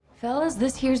Fellas,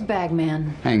 this here's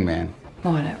Bagman. Hangman.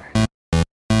 Whatever.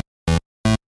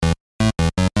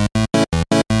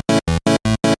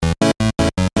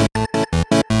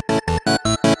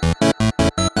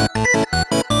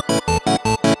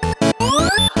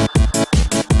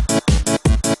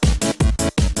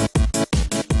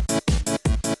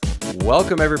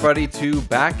 Welcome, everybody, to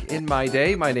Back in My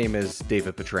Day. My name is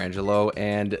David Petrangelo,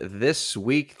 and this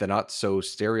week, the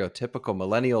not-so-stereotypical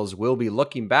millennials will be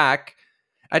looking back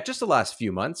at just the last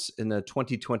few months in the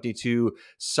 2022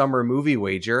 Summer Movie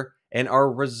Wager and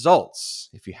our results.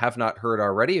 If you have not heard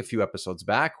already, a few episodes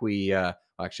back, I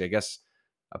guess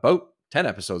about 10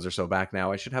 episodes or so back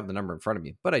now. I should have the number in front of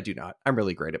me, but I do not. I'm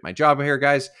really great at my job here,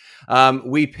 guys.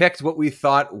 We picked what we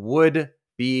thought would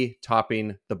be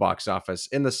topping the box office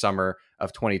in the summer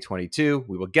of 2022.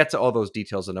 We will get to all those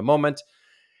details in a moment,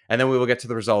 and then we will get to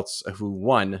the results of who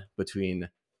won between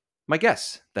my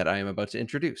guests that I am about to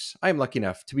introduce. I am lucky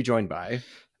enough to be joined by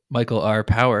Michael R.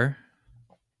 Power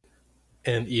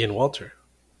and Ian Walter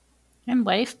and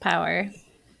Wife Power.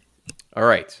 All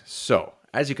right, so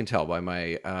as you can tell by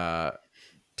my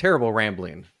terrible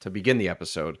rambling to begin the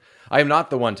episode, I am not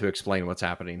the one to explain what's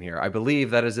happening here. I believe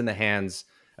that is in the hands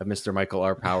of Mr. Michael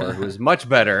R. Power, who is much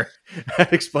better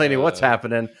at explaining what's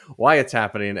happening, why it's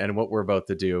happening, and what we're about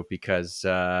to do, because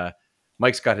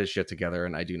Mike's got his shit together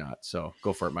and I do not. So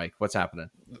go for it, Mike. What's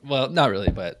happening? Well, not really,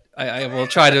 but I will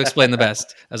try to explain the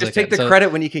best as Just I can. Take the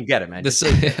credit when you can get it, man.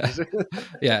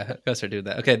 Yeah, I start doing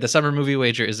that. Okay, the Summer Movie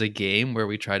Wager is a game where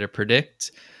we try to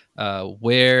predict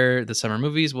where the summer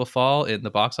movies will fall in the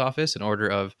box office in order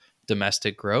of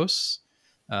domestic gross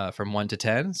from 1 to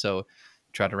 10. So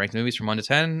try to rank the movies from 1 to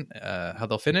 10, how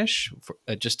they'll finish,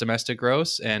 just domestic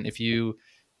gross. And if you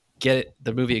get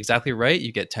the movie exactly right,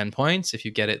 you get 10 points. If you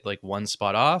get it like one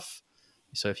spot off,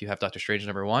 so if you have Doctor Strange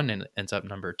number 1 and it ends up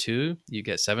number 2, you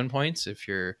get 7 points. If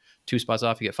you're 2 spots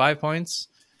off, you get 5 points.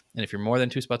 And if you're more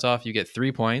than 2 spots off, you get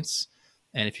 3 points.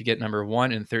 And if you get number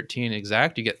 1 and 13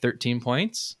 exact, you get 13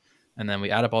 points. And then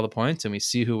we add up all the points and we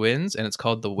see who wins. And it's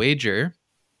called the wager,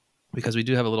 because we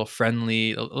do have a little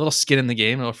skin in the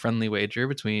game, a little friendly wager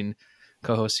between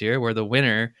co-hosts here, where the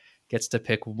winner gets to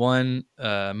pick one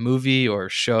movie or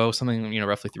show, something,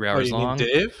 roughly 3 hours long.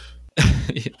 Dave?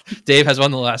 Dave has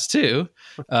won the last 2.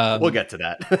 We'll get to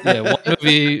that. Yeah, one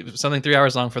movie, something 3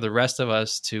 hours long for the rest of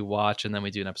us to watch, and then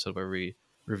we do an episode where we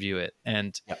review it.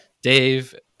 And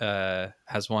Dave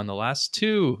has won the last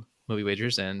 2 movie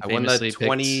wagers, and I won the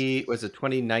famously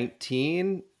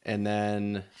 2019, and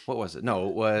then what was it? No,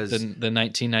 it was the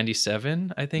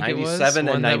 1997. I think 97 it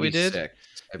was and 96. that we did.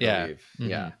 I believe. Mm-hmm.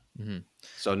 Yeah. Mm-hmm.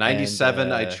 So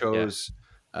 97, I chose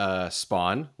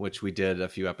Spawn, which we did a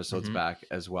few episodes back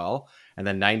as well, and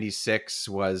then 96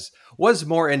 was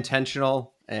more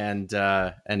intentional, and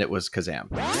it was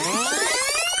Kazam.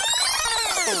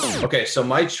 Okay, so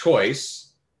my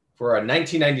choice for a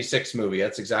 1996 movie,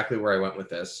 that's exactly where I went with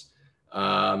this,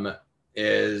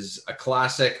 is a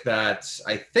classic that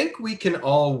I think we can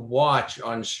all watch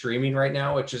on streaming right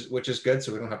now, which is good,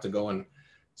 so we don't have to go and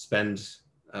spend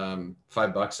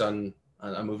 $5 on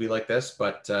a movie like this.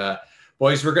 But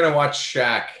boys, we're gonna watch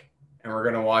Shaq, and we're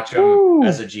gonna watch him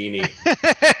as a genie.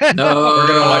 No, we're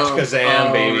gonna watch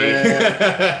Kazam, baby.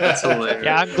 That's hilarious.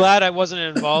 Yeah, I'm glad I wasn't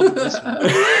involved in this one.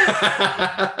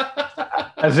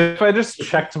 As if I just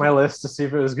checked my list to see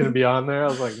if it was going to be on there. I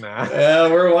was like, nah. Yeah,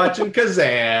 we're watching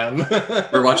Kazam.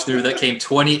 We're watching the movie that came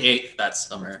 28th that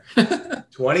summer.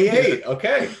 28.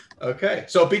 Okay.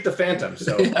 So it beat the Phantom,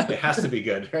 so it has to be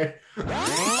good, right?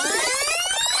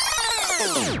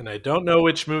 And I don't know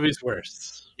which movie's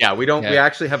worse. Yeah, we don't. Yeah. We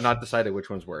actually have not decided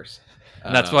which one's worse.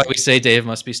 And that's why we say Dave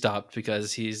must be stopped,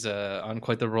 because he's on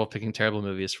quite the roll picking terrible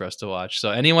movies for us to watch.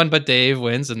 So anyone but Dave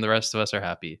wins, and the rest of us are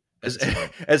happy.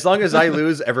 As long as I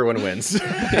lose, everyone wins.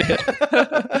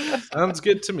 Sounds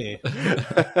good to me.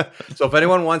 So if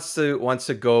anyone wants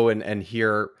to go and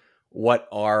hear what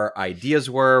our ideas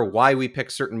were, why we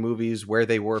picked certain movies, where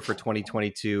they were for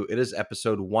 2022, it is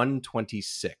episode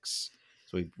 126.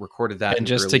 So we recorded that. And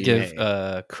just to give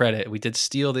credit, we did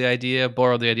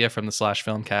borrow the idea from the Slash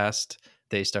Filmcast.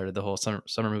 They started the whole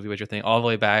summer movie wager thing all the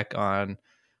way back on.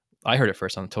 I heard it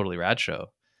first on the Totally Rad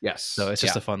show. Yes. So it's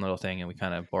just a fun little thing, and we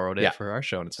kind of borrowed it for our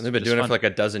show. And they've been doing it for like a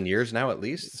dozen years now, at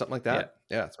least, something like that.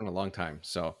 Yeah, it's been a long time.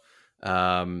 So,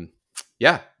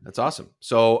 that's awesome.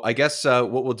 So I guess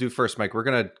what we'll do first, Mike, we're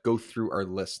gonna go through our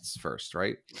lists first,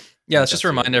 right? Yeah, let's just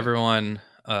remind everyone,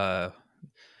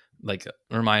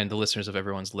 remind the listeners of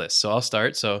everyone's list. So I'll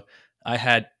start. So I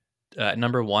had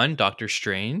number 1, Doctor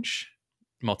Strange,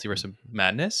 Multiverse of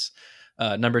Madness.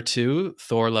 Number 2,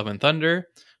 Thor: Love and Thunder.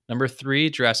 Number 3,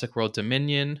 Jurassic World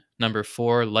Dominion. Number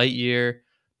 4, Lightyear.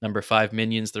 Number 5,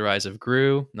 Minions: The Rise of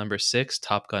Gru. Number 6,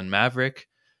 Top Gun: Maverick.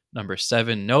 Number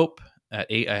 7, Nope. At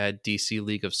 8, I had DC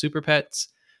League of Super Pets.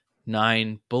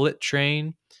 9, Bullet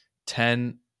Train.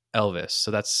 10, Elvis.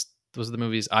 So those are the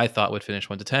movies I thought would finish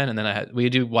 1 to 10. And then we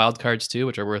do wild cards too,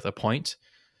 which are worth a point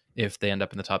if they end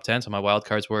up in the top 10. So my wild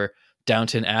cards were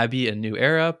Downton Abbey: A New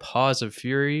Era, Paws of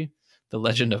Fury, The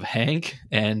Legend of Hank,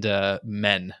 and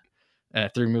Men.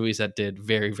 3 movies that did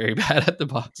very, very bad at the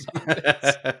box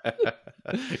office.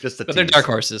 Just a but they're tease. dark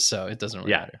horses, so it doesn't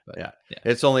really matter. But, Yeah.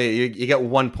 It's only you get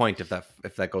 1 point if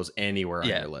that goes anywhere on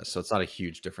your list, so it's not a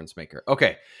huge difference maker.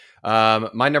 Okay,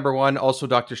 my number 1 also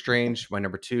Doctor Strange. My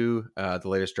number 2, the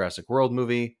latest Jurassic World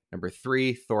movie. Number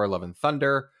 3, Thor: Love and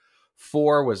Thunder.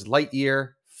 4 was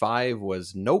Lightyear. 5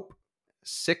 was Nope.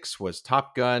 6 was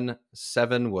Top Gun.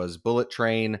 7 was Bullet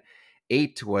Train.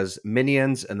 8 was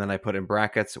Minions, and then I put in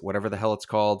brackets whatever the hell it's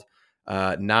called.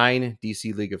 9,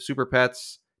 DC League of Super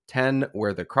Pets. 10,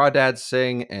 Where the Crawdads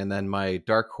Sing, and then my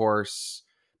dark horse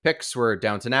picks were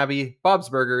Downton Abbey, Bob's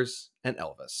Burgers, and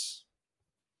Elvis.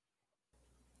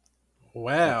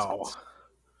 Wow.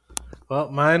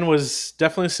 Well, mine was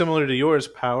definitely similar to yours,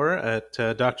 Power, at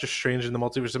Doctor Strange in the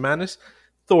Multiverse of Madness.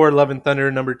 Thor: Love and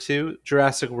Thunder, number 2.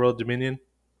 Jurassic World Dominion.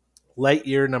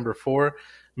 Lightyear, number 4.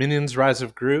 Minions: Rise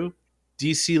of Gru.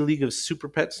 DC League of Super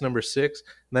Pets, number 6.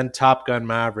 And then Top Gun: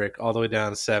 Maverick, all the way down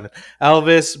to 7.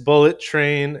 Elvis, Bullet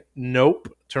Train,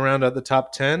 Nope, to round out the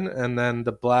top 10. And then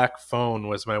The Black Phone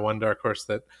was my one dark horse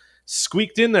that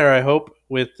squeaked in there, I hope,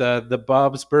 with the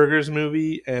Bob's Burgers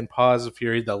movie and Paws of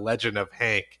Fury, The Legend of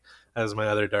Hank, as my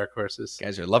other dark horses. You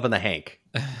guys are loving the Hank.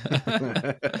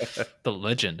 The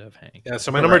Legend of Hank. Yeah,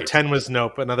 so my number 10 was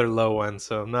Nope, another low one.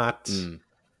 So not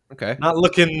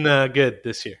looking good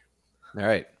this year. All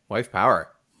right. Wife Power.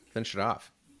 Finish it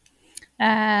off.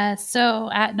 So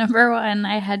at number 1,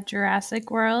 I had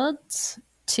Jurassic World.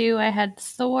 2, I had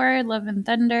Thor: Love and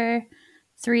Thunder.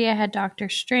 3, I had Doctor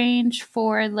Strange.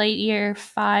 4, Lightyear.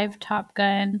 5, Top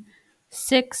Gun.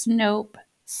 6, Nope.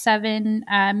 7,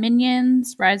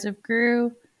 Minions: Rise of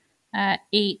Gru.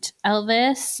 8,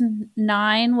 Elvis.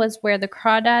 9 was Where the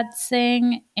Crawdads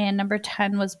Sing. And number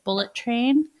 10 was Bullet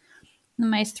Train.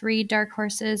 My 3 dark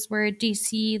horses were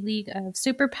DC League of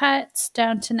Super Pets,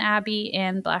 Downton Abbey,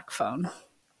 and Black Phone.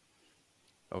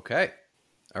 Okay.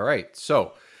 All right.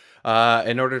 So,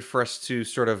 in order for us to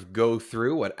sort of go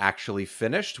through what actually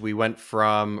finished, we went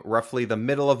from roughly the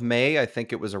middle of May. I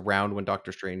think it was around when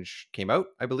Doctor Strange came out,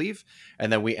 I believe.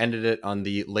 And then we ended it on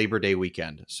the Labor Day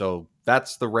weekend. So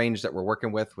that's the range that we're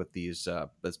working with these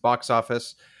this box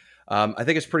office. I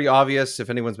think it's pretty obvious if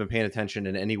anyone's been paying attention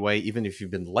in any way, even if you've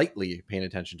been lightly paying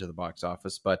attention to the box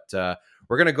office. But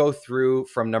we're going to go through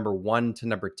from number 1 to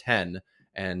number 10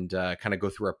 and kind of go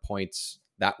through our points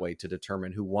that way to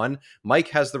determine who won. Mike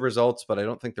has the results, but I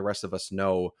don't think the rest of us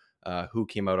know who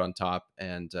came out on top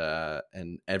and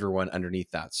everyone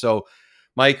underneath that. So,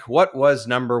 Mike, what was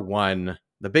number 1,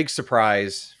 the big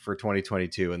surprise for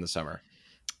 2022 in the summer?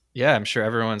 Yeah, I'm sure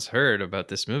everyone's heard about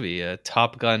this movie,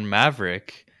 Top Gun: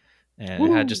 Maverick. And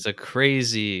it had just a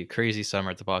crazy, crazy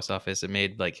summer at the box office. It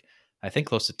made I think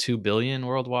close to $2 billion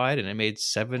worldwide, and it made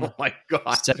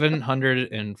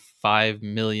 $705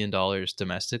 million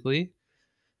domestically.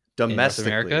 Domestically, in North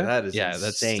America. that is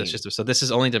insane. insane. So this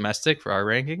is only domestic for our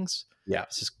rankings. Yeah,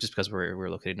 it's just because we're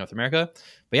located in North America.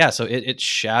 But yeah, so it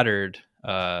shattered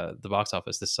the box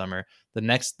office this summer.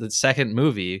 The second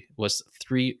movie was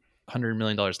 $300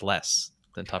 million less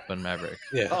than Top Gun: Maverick.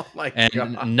 Yeah. Oh my God.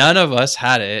 And none of us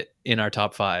had it in our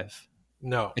top 5.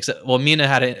 No. Except, Mina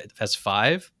had it as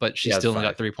 5, but she still only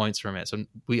 5. got 3 points from it. So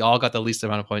we all got the least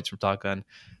amount of points from Top Gun.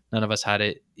 None of us had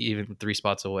it even 3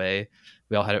 spots away.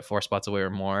 We all had it 4 spots away or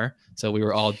more. So we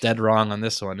were all dead wrong on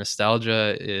this one.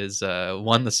 Nostalgia is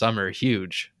won the summer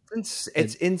huge. It's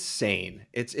insane.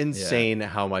 It's insane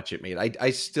how much it made.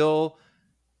 I still,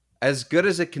 as good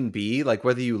as it can be, like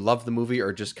whether you love the movie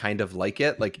or just kind of like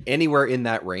it, like anywhere in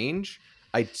that range,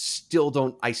 I still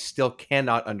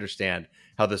cannot understand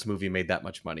how this movie made that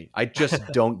much money. I just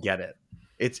don't get it.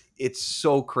 It's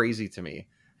so crazy to me.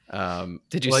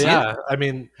 Did you see it? I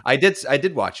mean, I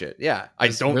did watch it. Yeah. I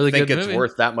don't really think it's movie.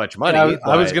 worth that much money. Yeah,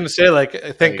 I was going to say,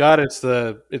 thank like, God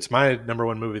it's my number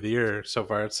 1 movie of the year so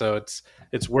far. So it's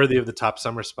worthy of the top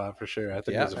summer spot for sure. I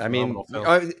think it was a phenomenal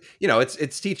film.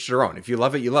 It's teach their own. If you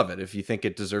love it, you love it. If you think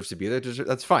it deserves to be there,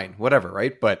 that's fine, whatever.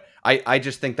 Right. But I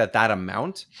just think that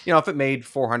amount, if it made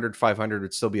 400, 500, it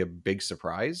would still be a big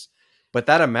surprise. But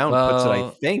that amount puts it, I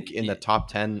think, in the top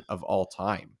 10 of all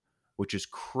time, which is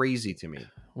crazy to me.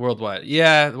 Worldwide.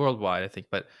 Yeah, worldwide, I think.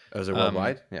 But is it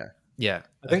worldwide? Yeah.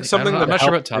 I think something I'm not that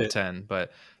sure about helped top 10,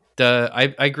 but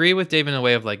I agree with Dave in a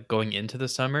way of like going into the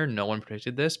summer, no one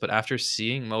predicted this, but after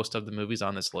seeing most of the movies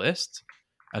on this list,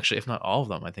 actually, if not all of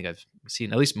them, I think I've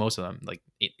seen at least most of them, like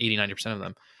 80, 90% of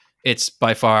them. It's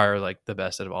by far like the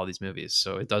best out of all these movies.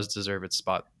 So it does deserve its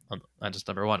spot on just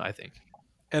number one, I think.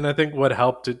 And I think what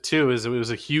helped it too is it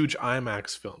was a huge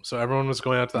IMAX film. So everyone was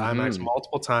going out to the IMAX Mhm.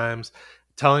 multiple times,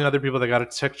 telling other people they got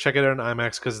to check it out in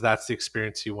IMAX because that's the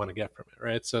experience you want to get from it,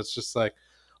 right? So it's just like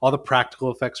all the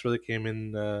practical effects really came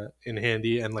in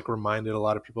handy and like reminded a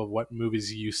lot of people of what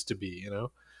movies used to be. You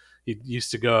know, you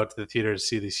used to go out to the theater to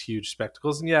see these huge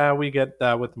spectacles, and yeah, we get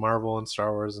that with Marvel and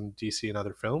Star Wars and DC and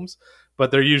other films,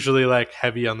 but they're usually like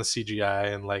heavy on the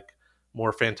CGI and like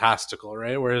more fantastical,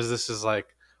 right? Whereas this is like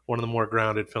one of the more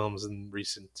grounded films in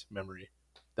recent memory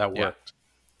that Yeah. worked.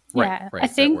 Right, Yeah, right, I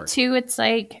that think works. too, it's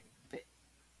like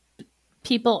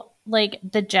people, like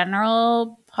the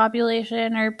general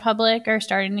population or public, are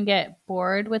starting to get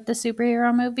bored with the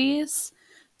superhero movies.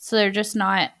 So they're just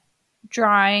not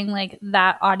drawing like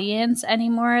that audience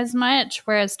anymore as much.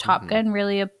 Whereas Top Mhm. Gun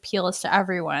really appeals to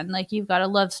everyone. Like you've got a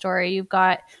love story, you've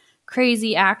got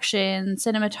crazy action,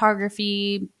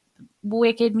 cinematography,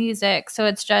 wicked music. So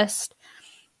it's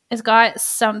got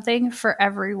something for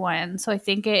everyone. So I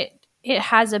think it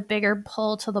has a bigger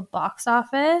pull to the box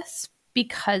office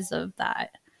because of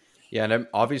that. Yeah, and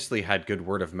obviously had good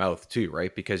word of mouth too,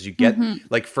 right? Because you get Mhm.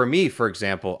 like for me, for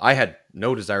example, I had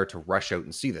no desire to rush out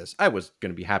and see this. I was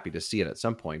going to be happy to see it at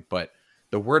some point, but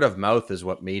the word of mouth is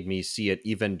what made me see it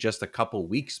even just a couple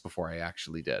weeks before I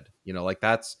actually did. You know, like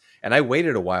that's and I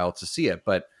waited a while to see it,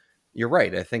 but you're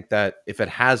right. I think that if it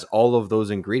has all of those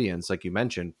ingredients like you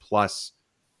mentioned, plus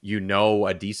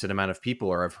a decent amount of people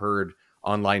or have heard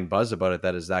online buzz about it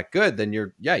that is that good, then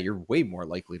you're way more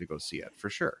likely to go see it for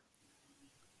sure.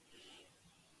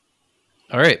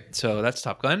 All right, so that's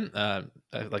Top Gun.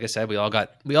 Like I said, we all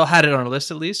had it on our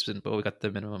list at least, but we got the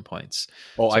minimum points.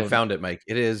 Oh, I So- found it, Mike.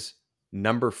 It is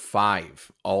number 5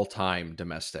 all-time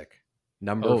domestic.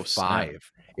 Number Snap.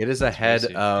 5. It is ahead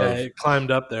crazy. of Yeah, it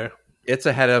climbed up there. it's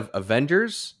ahead of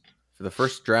Avengers for the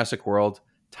first Jurassic World,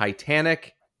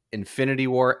 Titanic, Infinity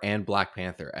War, and Black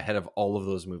Panther. Ahead of all of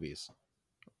those movies.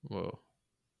 Whoa.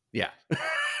 Yeah.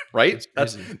 Right?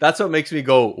 That's crazy. That's what makes me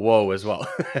go whoa as well.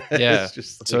 Yeah. It's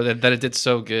just So like- that it did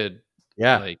so good,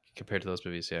 yeah. like compared to those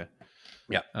movies, yeah.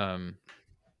 Yeah.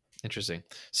 Interesting.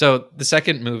 So the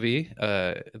second movie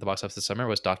at the box office this summer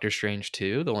was Doctor Strange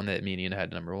 2, the one that me and Ian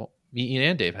had number one. Me, Ian,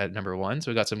 and Dave had number 1, so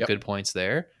we got some Yep. good points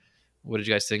there. What did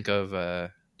you guys think of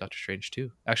Doctor Strange 2?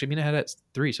 Actually, me and I had it at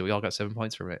 3, so we all got 7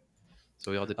 points from it.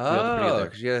 So we all did pretty Oh, good there.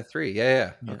 because you had a 3.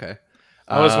 Yeah. Yeah. Okay.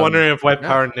 I was wondering if White yeah.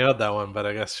 Power nailed that one, but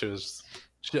I guess she was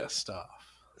just off.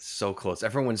 So close.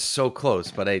 Everyone's so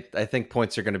close, but I think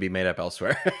points are going to be made up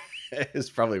elsewhere. Is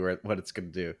probably what it's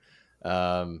going to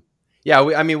do. Yeah,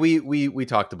 we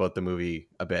talked about the movie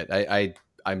a bit.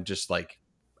 I'm just like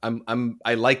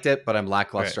I liked it, but I'm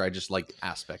lackluster. Right. I just like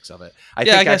aspects of it. I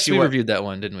guess we reviewed that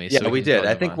one, didn't we? Yeah, So we can did. go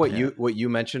I move think on. what you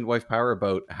mentioned, Wife Power,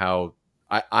 about how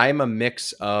I'm a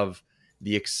mix of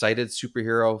the excited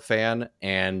superhero fan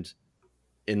and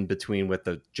in between with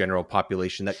the general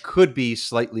population that could be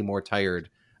slightly more tired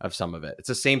of some of it. It's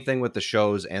the same thing with the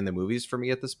shows and the movies for me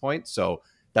at this point. So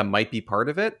that might be part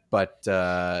of it, but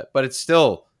it's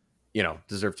still,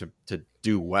 deserved to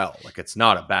do well. Like it's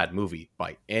not a bad movie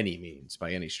by any means,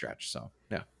 by any stretch. So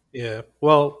yeah. Yeah.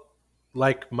 Well,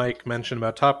 like Mike mentioned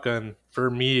about Top Gun, for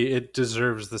me, it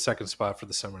deserves the second spot for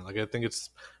the summer. Like I think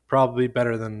it's probably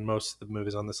better than most of the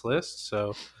movies on this list.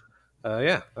 So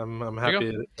yeah, I'm There you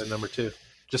happy at number 2.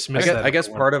 Just I missed guess, that. I guess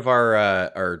number part of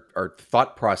our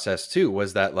thought process too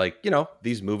was that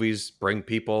these movies bring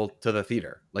people to the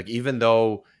theater. Like even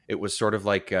though it was sort of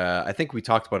like I think we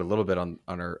talked about it a little bit on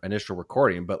our initial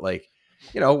recording, but like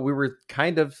we were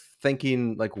kind of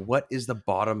thinking like what is the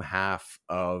bottom half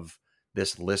of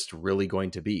this list really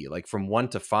going to be? Like from 1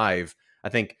 to 5, I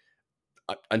think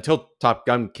until Top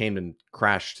Gun came and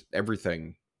crashed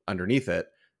everything underneath it.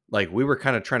 Like we were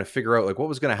kind of trying to figure out like what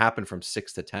was going to happen from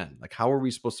 6 to 10. Like how are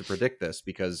we supposed to predict this?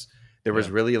 Because there was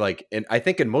really like, and I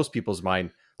think in most people's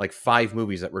mind, like 5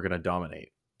 movies that were going to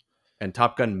dominate, and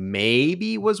Top Gun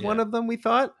maybe was one of them. We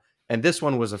thought, and this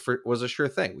one was a sure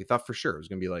thing. We thought for sure it was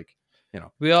going to be like,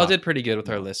 we all top- did pretty good with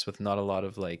our list, with not a lot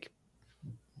of like,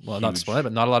 well, not Huge. spoiler,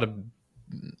 but not a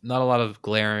lot of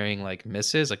glaring like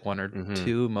misses, like 1 or Mhm.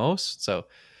 2 most. So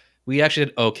we actually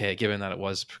did okay, given that it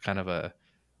was kind of a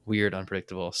weird,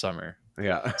 unpredictable summer.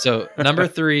 Yeah. So number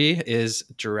 3 is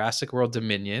Jurassic World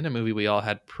Dominion, a movie we all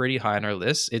had pretty high on our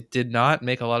list. It did not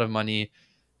make a lot of money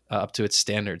up to its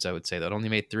standards, I would say. That only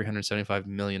made $375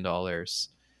 million,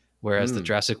 whereas the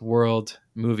Jurassic World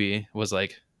movie was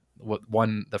like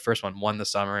the first one won the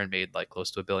summer and made like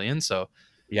close to $1 billion. So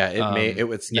Yeah, yeah.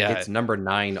 it's number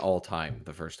 9 all time,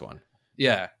 the first one.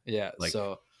 yeah. Like-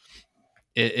 So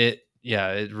it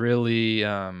really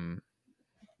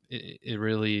it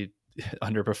really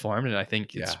underperformed, and I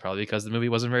think it's Yeah. probably because the movie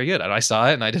wasn't very good. And I saw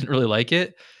it and I didn't really like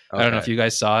it. I don't know if Okay. you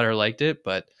guys saw it or liked it,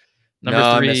 but number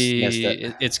No, I 3, missed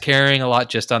it. it's carrying a lot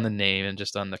just on the name and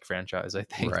just on the franchise, I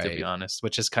think, to be Right. honest,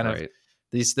 which is kind of Right.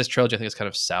 this trilogy I think has kind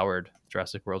of soured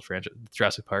Jurassic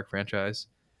Park franchise,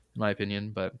 in my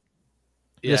opinion, but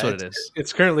it is what it is.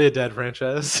 It's currently a dead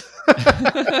franchise.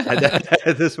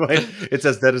 At this point, it's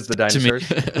as dead as the To me.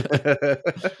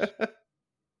 dinosaurs.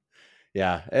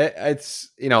 Yeah, it's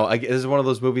this is one of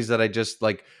those movies that I just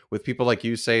like, with people like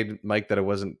you say, Mike, that it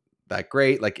wasn't that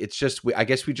great. Like, it's just I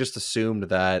guess we just assumed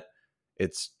that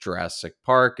it's Jurassic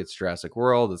Park, it's Jurassic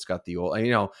World, it's got the old.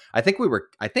 I think we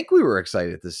were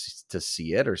excited to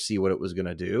see it or see what it was going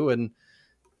to do, and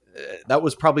that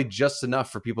was probably just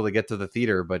enough for people to get to the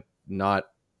theater, but not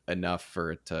enough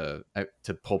for it to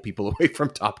pull people away from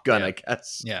Top Gun, Yeah. I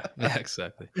guess. Yeah,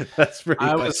 exactly. That's pretty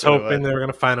I much was what it hoping was. they were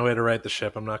going to find a way to right the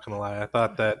ship. I'm not going to lie. I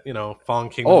thought that Fallen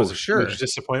Kingdom Oh, was a sure. huge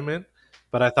disappointment,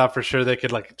 but I thought for sure they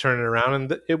could like turn it around,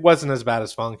 and it wasn't as bad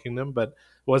as Fallen Kingdom, but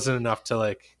wasn't enough to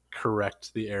like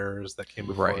correct the errors that came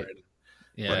before Right. it.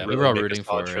 Yeah, Like, we really were all make a rooting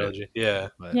solid for trilogy. it. Yeah.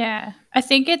 But Yeah, I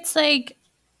think it's like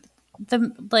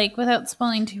without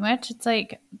spoiling too much, it's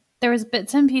like there was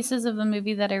bits and pieces of the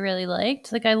movie that I really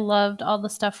liked. Like I loved all the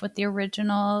stuff with the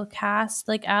original cast,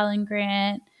 like Alan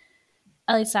Grant,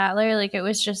 Ellie Sattler. Like it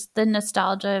was just the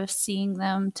nostalgia of seeing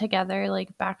them together,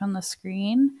 like back on the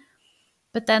screen.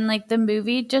 But then like the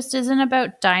movie just isn't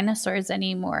about dinosaurs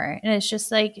anymore, and it's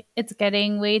just like it's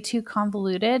getting way too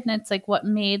convoluted. And it's like what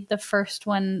made the first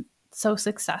one so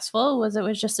successful was it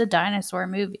was just a dinosaur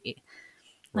movie.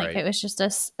 Like Right. it was just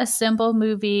a simple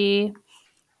movie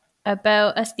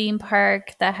about a theme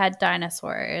park that had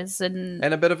dinosaurs and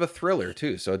And a bit of a thriller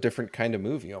too, so a different kind of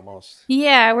movie almost.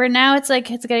 yeah, where now it's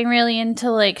like it's getting really into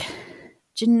like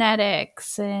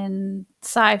genetics and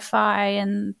sci-fi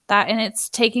and that, and it's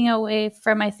taking away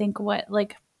from I think what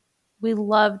like we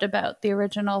loved about the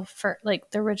original the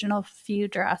original few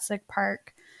Jurassic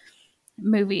Park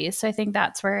movies. So I think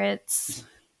that's where it's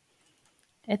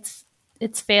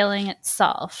failing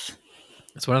itself.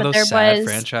 it's one of But those there sad was-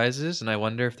 franchises, and I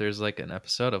wonder if there's like an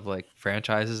episode of like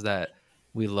franchises that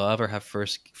we love or have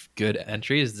first good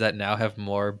entries that now have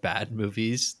more bad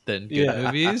movies than good Yeah.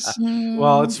 movies.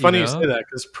 Well, it's You funny you, know? say that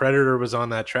because Predator was on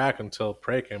that track until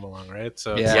Prey came along, right?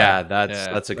 So it's Yeah. like,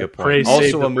 That's a good Like, point. Prey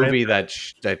saved Also, the a movie that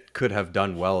could have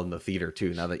done well in the theater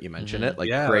too. Now that you mention it, like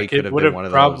yeah, Prey like, could it have would been have one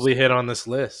of probably those. hit on this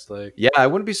list. Like, Yeah, I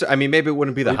wouldn't be. I mean, maybe it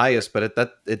wouldn't be the Sleep. highest, but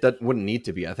it wouldn't need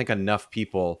to be. I think enough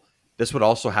people. This would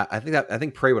also have. I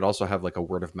think Prey would also have like a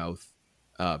word of mouth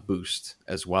boost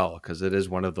as well, because it is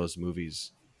one of those movies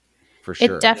for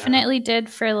sure. It definitely did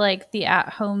for like the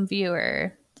at-home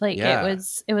viewer. Like Yeah.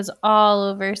 it was all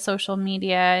over social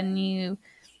media, and you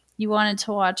wanted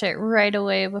to watch it right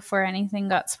away before anything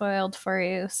got spoiled for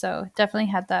you. So it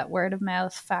definitely had that word of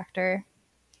mouth factor.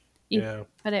 yeah.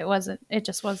 But it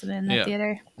just wasn't in the Yeah.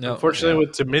 theater. No, Unfortunately, yeah.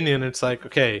 with Dominion, it's like,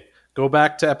 okay, go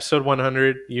back to episode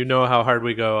 100. You know how hard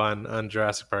we go on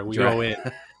Jurassic Park. We go in.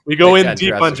 We go in Yeah, deep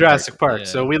Jurassic on Jurassic Park. Park. Yeah.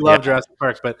 So we love Yeah. Jurassic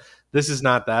Park, but this is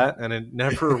not that, and it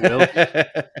never will.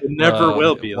 It never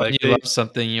will be. When Like you love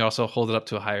something, you also hold it up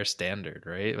to a higher standard,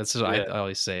 right? That's what Yeah. I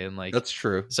always say. And like, That's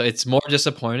true. so it's more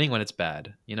disappointing when it's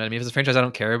bad. You know what I mean? If it's a franchise I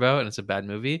don't care about and it's a bad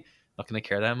movie, I'm not going to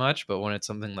care that much. But when it's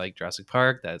something like Jurassic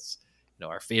Park, that's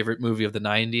our favorite movie of the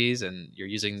 '90s, and you're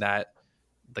using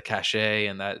the cachet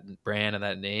and that brand and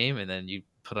that name, and then you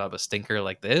put up a stinker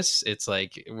like this, it's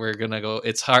like we're gonna go.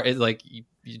 It's hard. It's like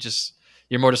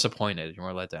you're more disappointed. You're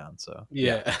more let down. So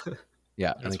yeah.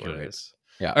 Yeah, I that's think what you're it right. is.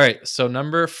 Yeah. All right. So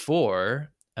number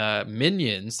 4,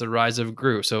 Minions: The Rise of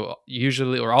Gru. So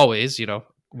usually or always,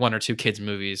 one or two kids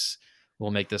movies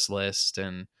will make this list,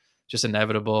 and just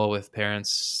inevitable with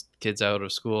kids out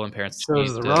of school and parents Chose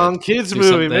need the to wrong kids do movie,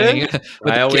 something man. with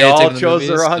the We kids, all taking the chose the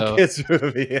movies, wrong so- kids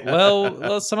movie.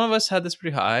 well, some of us had this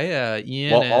pretty high.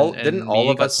 Ian Well, and didn't me all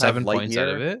of got us have 7 points out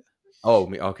of Lightyear? it.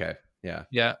 Oh, okay, yeah.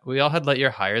 Yeah, we all had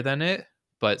Lightyear higher than it,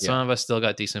 but some Yeah. of us still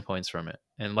got decent points from it.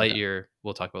 And Okay. Lightyear,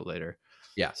 we'll talk about later.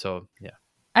 Yeah. So yeah,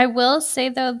 I will say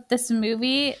though, this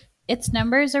movie, its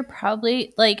numbers are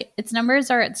probably like its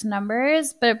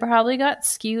numbers, but it probably got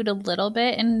skewed a little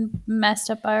bit and messed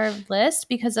up our list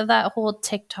because of that whole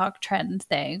TikTok trend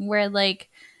thing where like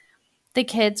the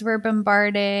kids were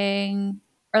bombarding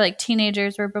or like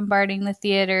teenagers were bombarding the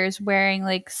theaters wearing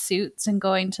like suits and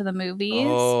going to the movies.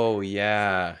 Oh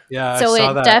yeah. Yeah, So I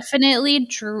saw it that. definitely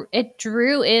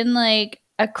drew in like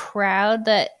a crowd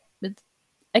that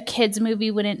a kids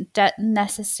movie wouldn't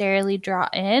necessarily draw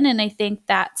in, and I think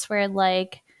that's where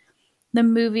like the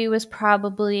movie was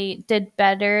probably did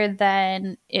better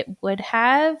than it would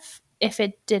have if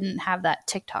it didn't have that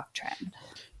TikTok trend.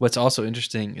 What's also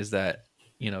interesting is that,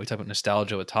 we talk about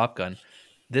nostalgia with Top Gun.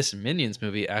 This Minions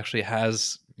movie actually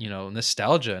has,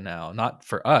 nostalgia now, not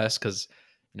for us because,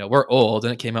 we're old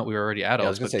and it came out, we were already adults. I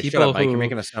was going to say, people shut up, Mike, you're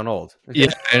making us sound old.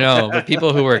 Yeah, I know. But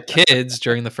people who were kids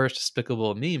during the first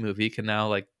Despicable Me movie can now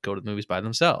like go to the movies by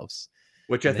themselves.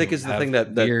 Which I think is the thing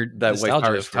that White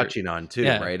Power is touching on too,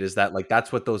 right? Is that like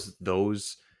that's what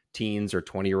those teens or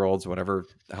 20-year-olds, whatever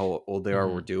how old they are,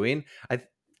 were doing.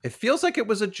 It feels like it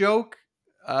was a joke,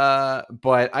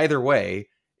 but either way,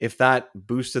 if that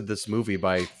boosted this movie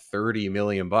by $30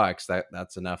 million,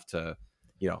 that's enough to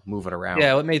move it around.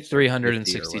 Yeah, well, it made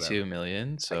 362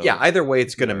 million. So yeah, either way,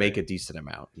 it's going to make a decent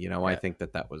amount. I think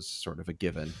that was sort of a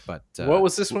given. But what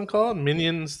was this one called?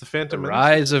 Minions: The Phantom Menace?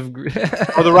 Rise of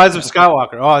the Rise of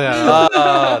Skywalker. Oh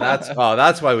yeah.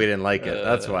 That's why we didn't like it.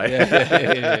 That's why.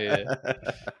 Yeah.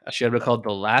 Should have been called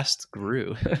The Last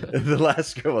Gru. The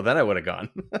Last Gru. Well, then I would have gone.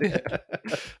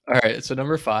 All right. So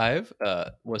number 5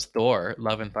 was Thor: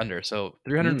 Love and Thunder. So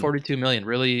 342 million,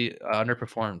 really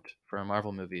underperformed for a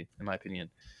Marvel movie, in my opinion.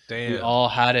 Damn. We all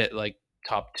had it like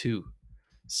top 2.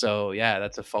 So yeah,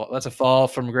 that's a fall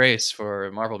from grace for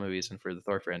Marvel movies and for the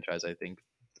Thor franchise. I think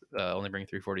only bringing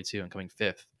 342 and coming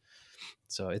 5th.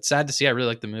 So it's sad to see. I really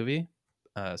like the movie,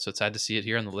 so it's sad to see it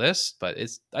here on the list. But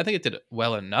I think it did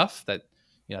well enough that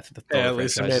I think the Thor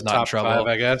franchise is not in trouble. 5,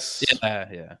 I guess.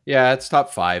 Yeah. It's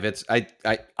top 5. It's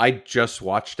I just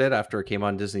watched it after it came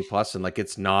on Disney Plus, and like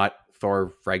it's not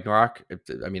Thor Ragnarok.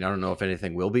 I mean, I don't know if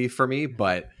anything will be for me,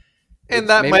 but. And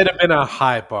that might have been a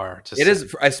high bar. It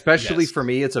is, especially for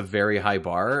me. It's a very high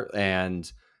bar,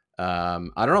 and I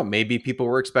don't know. Maybe people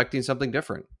were expecting something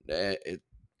different. It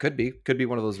could be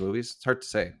one of those movies. It's hard to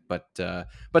say, but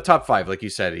top 5, like you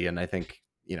said, Ian. I think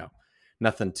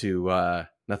nothing to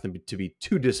be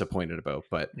too disappointed about.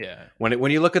 But yeah,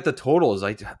 when you look at the totals,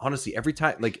 like honestly, every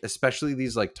time, like especially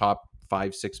these like top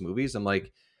 5-6 movies, I'm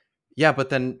like, yeah, but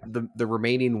then the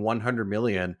remaining 100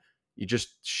 million. You just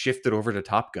shifted over to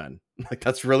Top Gun. Like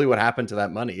that's really what happened to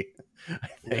that money. I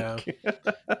think.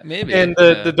 Yeah. Maybe. And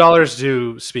the dollars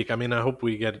do speak. I mean, I hope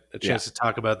we get a chance Yeah. to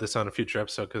talk about this on a future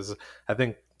episode because I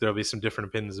think there'll be some different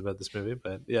opinions about this movie.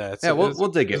 But yeah, we'll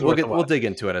dig it. We'll dig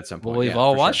into it at some point. Well, we've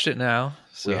all watched it now.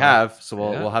 So. We have, so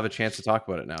we'll have a chance to talk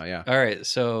about it now. Yeah. All right.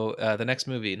 So the next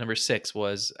movie, number 6,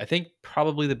 was I think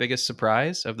probably the biggest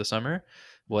surprise of the summer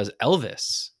was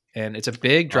Elvis. And it's a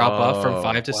big drop off from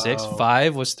 5 to 6.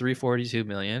 5 was 342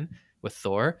 million with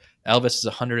Thor. Elvis is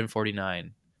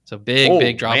 149. So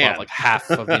big drop off, like half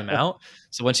of the amount.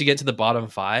 So once you get to the bottom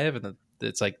 5, and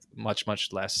it's like much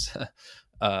less,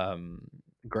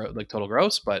 like total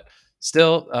gross, but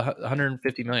still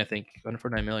 150 million. I think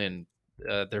 149 million.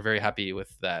 They're very happy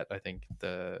with that. I think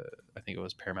it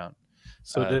was Paramount.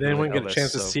 So did anyone get a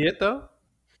chance to see it though?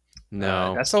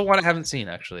 No, that's the one I haven't seen.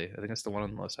 Actually, I think that's the one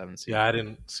on the list I haven't seen. Yeah, I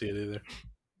didn't see it either.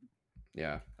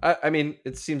 Yeah, I mean,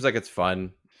 it seems like it's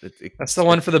fun. That's the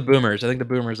one for the boomers. I think the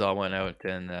boomers all went out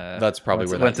and that's probably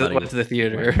where went that to the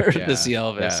theater to see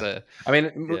Elvis. Yeah. I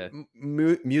mean,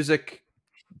 music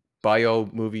bio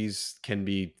movies can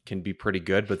be pretty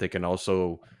good, but they can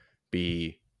also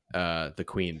be the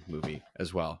Queen movie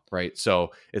as well, right?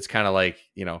 So it's kind of like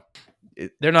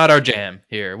they're not our jam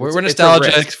here. We're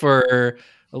nostalgic for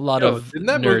a lot of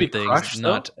nerd things, crush,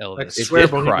 not though? Elvis. Like, I swear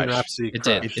Bohemian crush. Rhapsody It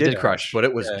crushed. did. It did crush, but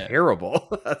it was terrible.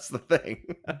 That's the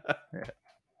thing.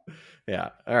 Yeah.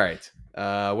 All right.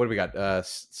 What do we got?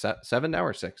 7 now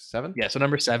or 6? 7? Yeah. So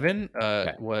number 7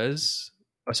 was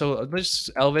this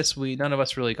Elvis. None of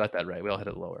us really got that right. We all had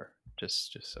it lower.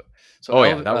 Just so. Oh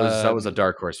yeah, that was a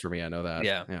dark horse for me. I know that.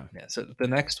 Yeah. So the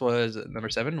next was number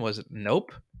 7 was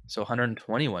Nope. So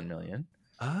 121 million.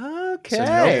 Okay. So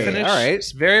Nope finished, all right.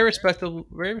 It's very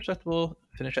respectable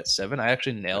finish at 7. I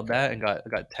actually nailed that and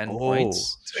got 10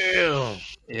 points. Damn.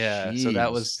 Yeah. Jeez. So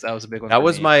that was a big one. That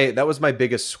for was my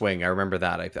biggest swing. I remember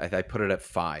that. I put it at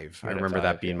 5. I remember at 5,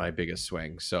 that being my biggest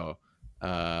swing. So,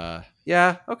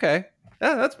 yeah, okay.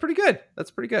 Yeah, that's pretty good.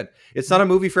 It's not a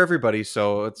movie for everybody,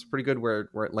 so it's pretty good where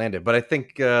it landed. But I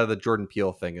think the Jordan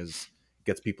Peele thing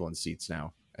gets people in seats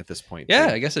now at this point. Yeah,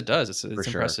 too. I guess it does. It's sure.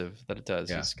 impressive that it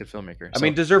does. Yeah. He's a good filmmaker. I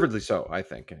mean, deservedly so, I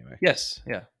think, anyway. Yes.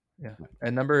 Yeah.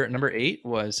 And number 8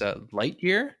 was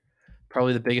Lightyear.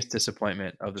 Probably the biggest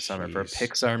disappointment of the summer for a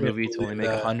Pixar movie to only make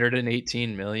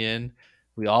 118 million.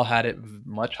 We all had it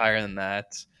much higher than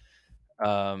that.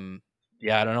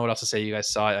 yeah, I don't know what else to say. You guys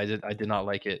saw it. I did not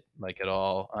like it like at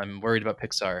all. I'm worried about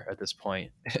Pixar at this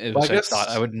point, Well, which I I guess thought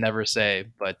I would never say.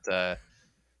 But yeah,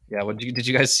 did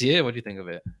you guys see it? What do you think of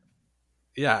it?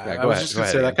 yeah, Yeah, I go was ahead. just Go gonna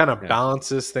ahead, say Ian. that kind of Yeah.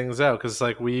 balances things out because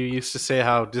like we used to say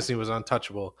how Disney was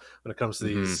untouchable when it comes to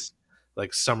these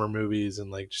like summer movies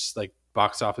and like just like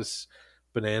box office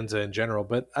bonanza in general.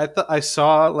 But I thought I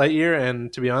saw Lightyear,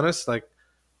 and to be honest, like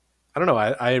I don't know,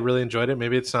 I really enjoyed it.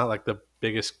 Maybe it's not like the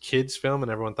biggest kids film,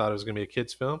 and everyone thought it was gonna be a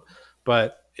kids film,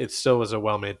 but it still was a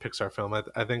well-made Pixar film.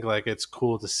 I think like it's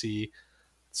cool to see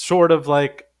sort of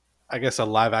like I guess a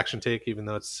live action take, even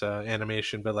though it's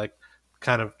animation, but like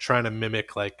kind of trying to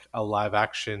mimic like a live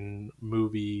action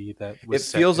movie that was It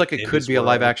set feels in like it could Andy's be a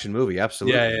live world. action movie.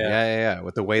 Absolutely. Yeah, yeah, Yeah.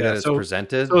 With the way Yeah, that it's so-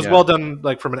 presented. So it was yeah. well done,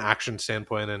 like from an action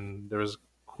standpoint, and there was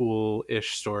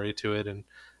cool-ish story to it, and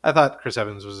I thought Chris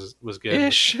Evans was good.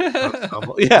 Ish.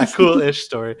 Yeah, cool-ish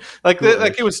story. Like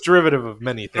Cool-ish. it was derivative of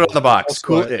many Put it things. on the box. Also-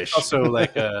 Cool-ish. Also,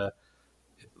 like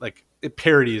like it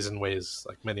parodies in ways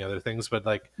like many other things, but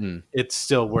like it's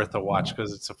still worth a watch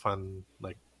because it's a fun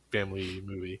like family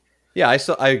movie. Yeah,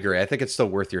 I agree. I think it's still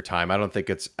worth your time. I don't think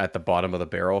it's at the bottom of the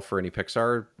barrel for any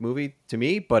Pixar movie to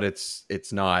me, but it's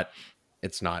not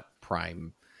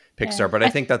prime Pixar. Yeah. But I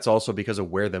think that's also because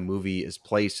of where the movie is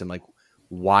placed and like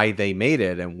why they made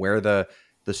it and where the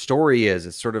story is.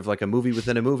 It's sort of like a movie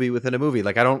within a movie within a movie.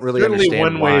 Like I don't really Certainly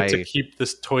understand one why. way to keep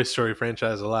this Toy Story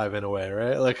franchise alive in a way,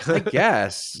 right? Like I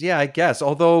guess. Yeah, I guess.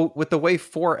 Although with the way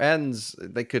 4 ends,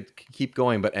 they could keep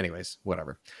going. But anyways,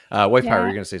 whatever. White Power, Yeah. you're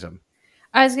going to say something.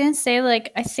 I was gonna say,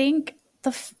 like, I think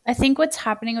what's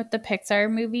happening with the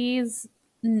Pixar movies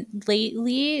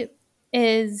lately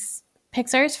is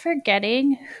Pixar's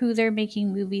forgetting who they're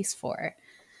making movies for.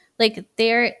 Like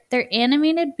they're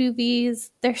animated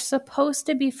movies. They're supposed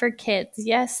to be for kids.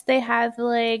 Yes, they have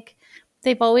like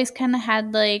they've always kind of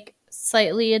had like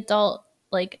slightly adult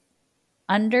like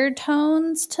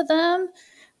undertones to them,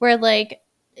 where like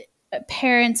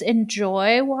parents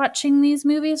enjoy watching these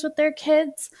movies with their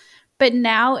kids. But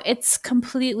now it's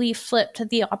completely flipped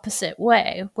the opposite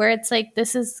way, where it's like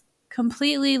this is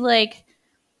completely like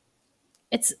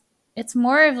it's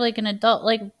more of like an adult.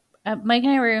 Like Mike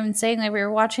and I were even saying, like we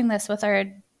were watching this with our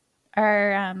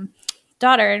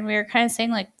daughter, and we were kind of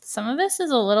saying like some of this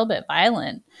is a little bit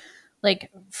violent,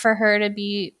 like for her to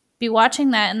be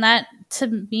watching that, and that to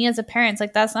me as a parent,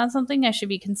 like that's not something I should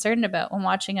be concerned about when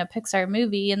watching a Pixar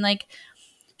movie. And like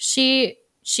she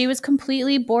was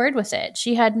completely bored with it.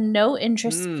 She had no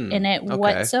interest in it okay.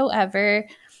 whatsoever.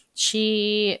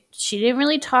 She didn't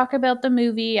really talk about the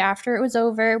movie after it was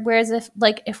over. Whereas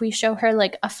if we show her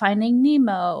like a Finding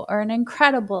Nemo or an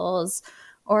Incredibles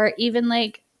or even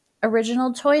like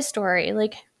original Toy Story,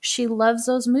 like she loves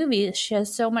those movies. She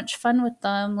has so much fun with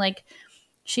them. Like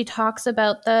she talks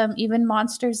about them, even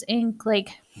Monsters Inc.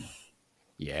 Like,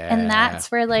 Yeah. and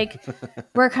that's where like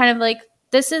we're kind of like,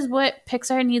 this is what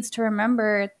Pixar needs to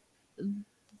remember,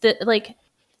 that like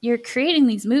you're creating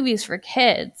these movies for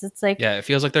kids. It's like, Yeah, it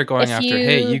feels like they're going If after,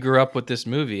 hey, you- you grew up with this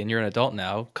movie and you're an adult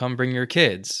now, come bring your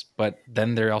kids. But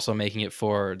then they're also making it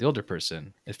for the older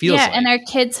person. It feels yeah, like. and our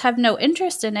kids have no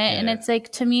interest in it. And Yeah. it's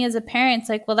like, to me as a parent, it's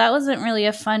like, well, that wasn't really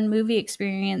a fun movie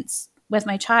experience with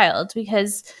my child,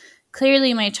 because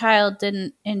clearly my child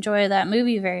didn't enjoy that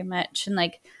movie very much. And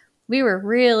like, we were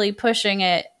really pushing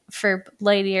it for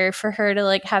Lightyear for her to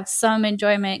like have some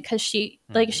enjoyment, because she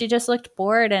just looked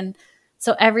bored. And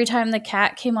so every time the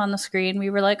cat came on the screen, we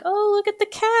were like, oh, look at the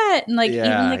cat. And like,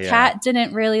 Yeah, even the yeah. cat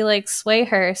didn't really like sway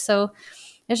her. So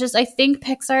it's just, I think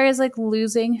Pixar is like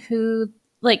losing who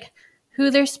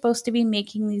they're supposed to be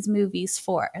making these movies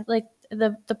for. Like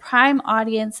the prime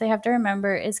audience they have to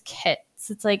remember is kids.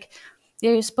 It's like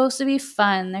they're supposed to be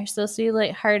fun. They're supposed to be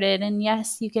lighthearted. And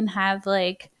yes, you can have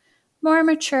like more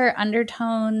mature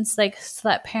undertones, like so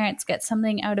that parents get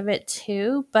something out of it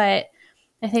too. But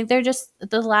I think they're just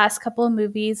the last couple of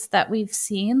movies that we've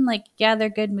seen, like, yeah, they're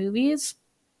good movies,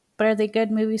 but are they good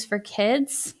movies for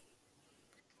kids?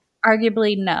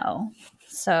 Arguably no.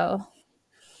 So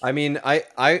I mean,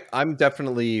 I'm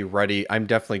definitely ready. I'm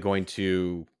definitely going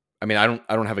to. I mean, I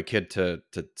don't have a kid to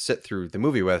sit through the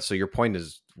movie with. So your point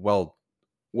is well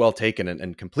taken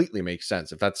and completely makes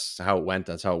sense. If that's how it went,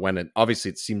 that's how it went. And obviously,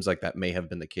 it seems like that may have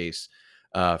been the case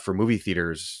for movie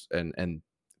theaters and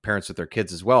parents with their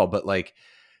kids as well. But like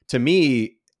to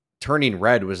me, Turning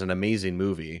Red was an amazing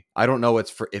movie. I don't know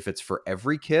if it's for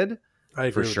every kid. I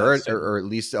agree For with sure, that statement. or at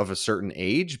least of a certain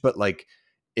age. But like,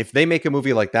 if they make a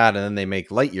movie like that and then they make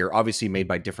Lightyear, obviously made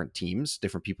by different teams,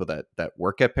 different people that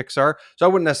work at Pixar. So I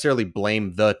wouldn't necessarily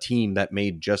blame the team that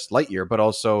made just Lightyear, but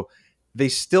also they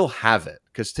still have it,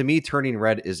 because to me Turning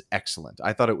Red is excellent.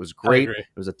 I thought it was I great. agree.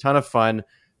 It was a ton of fun.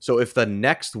 So if the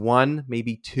next one,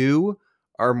 maybe two,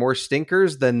 are more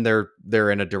stinkers, then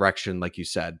they're in a direction like you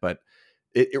said. But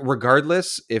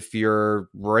regardless, if you're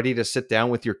ready to sit down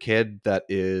with your kid that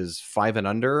is 5 and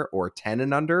under or 10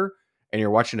 and under, and you're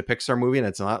watching a Pixar movie and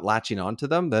it's not latching onto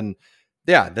them, then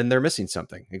they're missing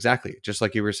something. Exactly, just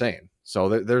like you were saying. So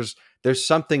there's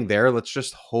something there. Let's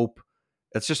just hope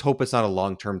it's not a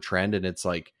long-term trend and it's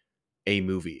like a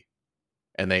movie,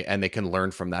 and they can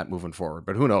learn from that moving forward.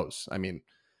 But who knows? I mean,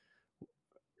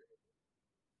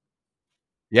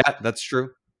 yeah, that's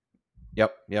true.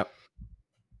 Yep. Yeah.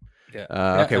 Okay, and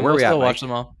where are we'll we at, still Mike? watch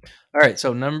them all. All right,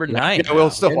 so number 9. Yeah, we'll now.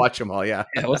 still watch them all. Yeah.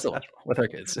 Yeah, we'll still watch them with our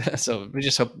kids. So we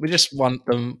just want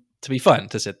them to be fun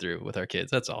to sit through with our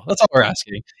kids. That's all we're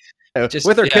asking. Just-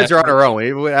 with our yeah. kids or on our own.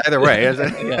 Either way, Yeah. either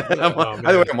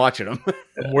way, I'm watching them.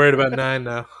 I'm worried about 9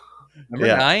 now. Number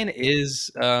Yeah. 9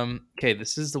 is okay.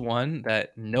 This is the one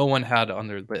that no one had on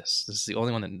their list. This is the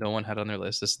only one that no one had on their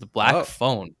list. This is the Black Oh.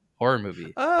 Phone horror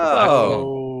movie.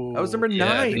 Oh, that was number Yeah,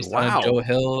 9. based on Wow. a Joe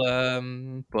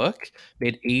Hill book.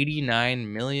 Made $89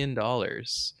 million.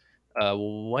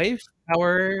 Wife,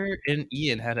 Power, and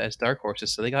Ian had it as dark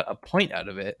horses, so they got a point out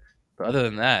of it. But other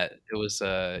than that, it was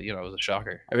it was a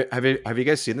shocker. Have you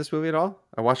guys seen this movie at all?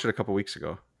 I watched it a couple weeks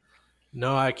ago.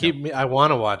 No, I want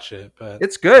to watch it, but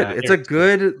It's good. Yeah, It's here a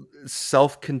good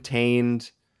self-contained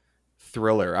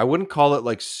thriller. I wouldn't call it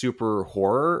like super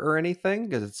horror or anything,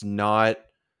 because it's not,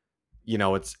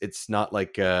 it's not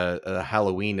like a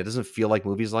Halloween. It doesn't feel like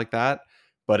movies like that,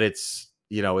 but it's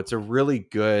a really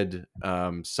good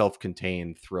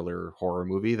self-contained thriller horror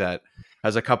movie that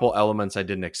has a couple elements I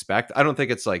didn't expect. I don't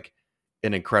think it's like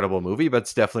an incredible movie, but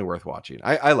it's definitely worth watching.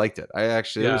 I liked it. I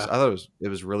thought it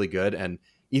was really good, and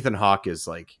Ethan Hawke is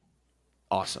like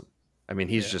awesome. I mean,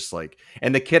 he's just like,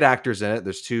 and the kid actors in it,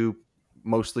 there's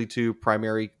mostly two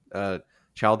primary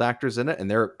child actors in it, and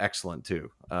they're excellent too.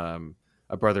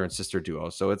 A brother and sister duo.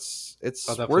 So it's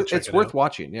worth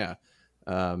watching. Yeah.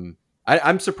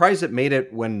 I'm surprised it made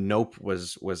it when Nope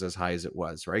was as high as it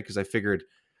was, right? Because I figured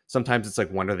sometimes it's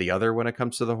like one or the other when it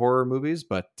comes to the horror movies.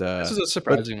 But This is a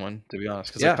surprising one, to be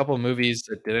honest, because a couple of movies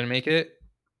that didn't make it.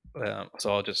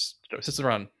 So I'll just, since it's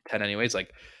around 10 anyways,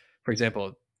 like for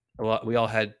example, a lot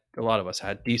of us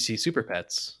had DC Super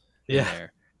Pets in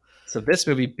there. So this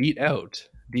movie beat out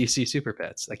DC Super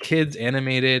Pets, a kids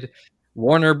animated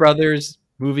Warner Brothers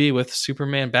movie with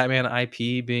Superman, Batman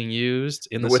IP being used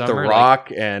in the with summer. The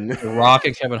Rock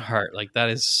and Kevin Hart. Like that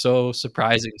is so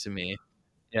surprising to me.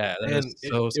 Yeah,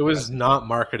 it was not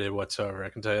marketed whatsoever. I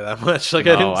can tell you that much. Like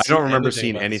I don't remember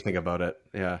seeing anything about it.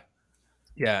 Yeah.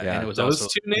 And it was those also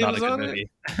two names not a good on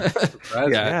movie.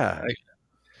 Yeah.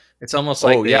 It's almost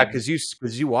like because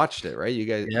you watched it, right? You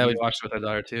guys. Yeah, we watched it with our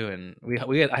daughter too, and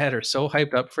I had her so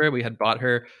hyped up for it. We had bought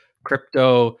her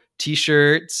crypto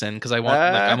T-shirts, and because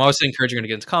I'm always encouraging her to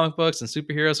get into comic books and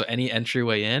superheroes, so any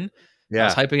entryway in. I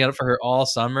was hyping it up for her all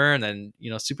summer, and then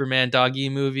Superman doggy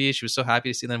movie. She was so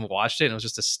happy to see them. Watched it, and it was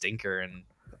just a stinker. And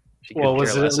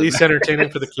was it at least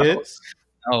entertaining for the kids?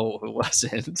 No, it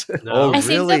wasn't. No. Oh, I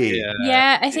think really?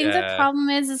 I think the problem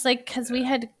is like because we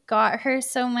had got her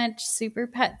so much Super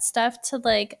Pet stuff to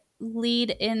like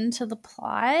lead into the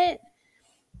plot,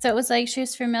 so it was like she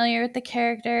was familiar with the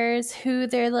characters, who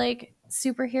their like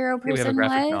superhero person we have a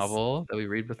graphic was. novel that we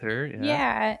read with her.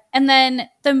 Yeah, and then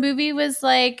the movie was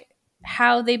like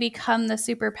how they become the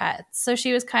Super Pets. So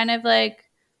she was kind of like,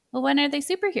 well, when are they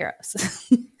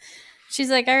superheroes? She's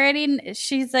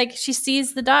like, she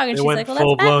sees the dog and she's like, well, that's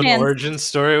full-blown Batman's origin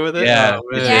story with it. Yeah.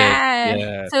 Oh, man.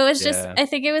 Yeah. So it was just, I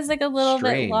think it was like a little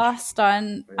Strange. bit lost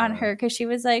on her because she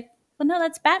was like, well, no,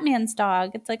 that's Batman's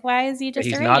dog. It's like, why is he just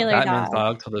He's a not regular Batman's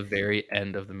dog? till the very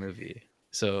end of the movie.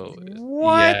 So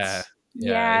What?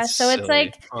 Yeah. So it's silly.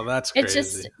 like, Oh, that's crazy. it's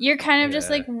just, you're kind of just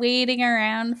like waiting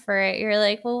around for it. You're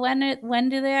like, well, when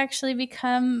do they actually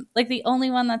become, like the only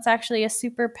one that's actually a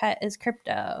super pet is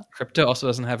Crypto. Crypto also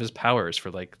doesn't have his powers for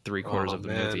like 3/4 of the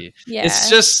man. movie. Yeah. It's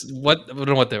just I don't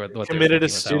know what they were Committed a thinking with that one.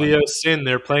 studio sin.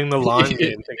 They're playing the long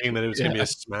game, thinking that it was going to be a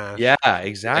smash. Yeah,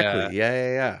 exactly.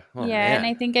 Yeah. Oh, yeah, and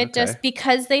I think it just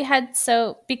because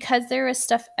there was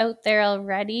stuff out there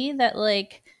already that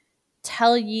like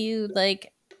tell you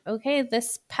like, okay,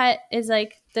 this pet is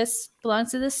like, this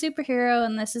belongs to this superhero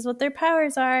and this is what their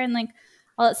powers are and like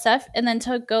all that stuff, and then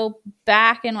to go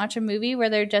back and watch a movie where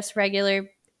they're just regular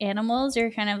animals,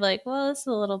 you're kind of like, well, this is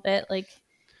a little bit like,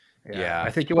 Yeah. I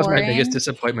think it was my boring. biggest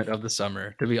disappointment of the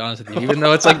summer, to be honest with you. Even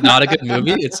though it's like not a good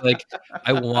movie, it's like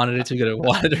I wanted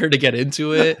her to get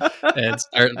into it and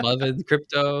start loving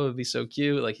Crypto. It'd be so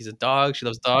cute. Like he's a dog. She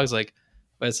loves dogs. Like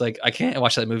but it's like I can't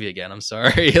watch that movie again. I'm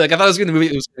sorry. Like I thought it was gonna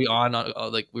be on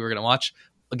like we were gonna watch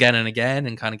again and again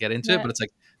and kind of get into it, but it's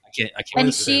like I can't. And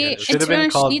It should have been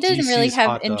called she didn't really DC's have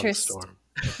Hot Dog interest. Storm.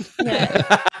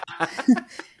 Yeah.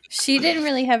 She didn't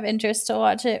really have interest to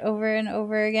watch it over and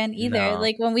over again either. No.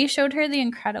 Like when we showed her The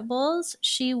Incredibles,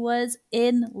 she was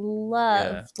in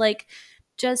love. Yeah. Like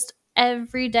just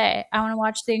every day, I want to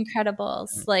watch The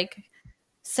Incredibles. Like,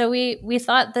 so we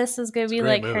thought this was gonna be a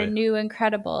like great her movie. new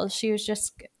Incredibles. She was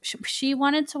just she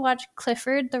wanted to watch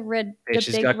Clifford the Hey, the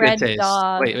she's big got red good taste.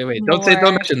 dog. Wait. Don't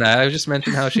more. mention that. I just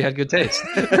mentioned how she had good taste.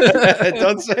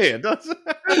 Don't say it. Don't say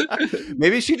it.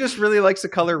 Maybe she just really likes the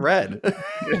color red.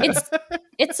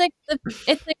 It's like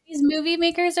these movie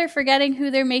makers are forgetting who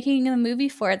they're making the movie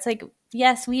for. It's like,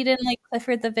 yes, we didn't like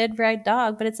Clifford the Big Red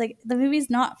Dog, but it's like the movie's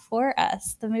not for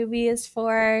us. The movie is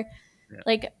for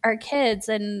like our kids,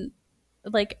 and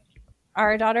like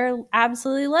our daughter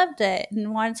absolutely loved it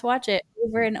and wanted to watch it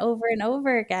over and over and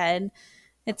over again.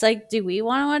 It's like, do we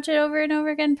want to watch it over and over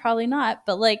again? Probably not.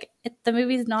 But like, the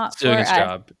movie's not It's doing for its us.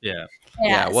 job. Yeah.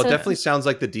 Yeah, well, so- it definitely sounds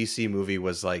like the DC movie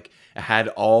was like it had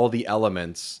all the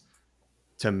elements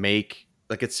to make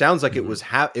like it sounds like it was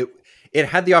it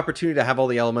had the opportunity to have all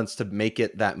the elements to make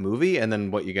it that movie, and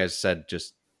then what you guys said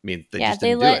just they just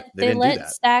didn't do it. They didn't do let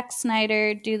that. Zack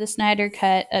Snyder do the Snyder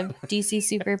cut of DC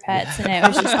Super Pets, and it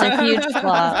was just a huge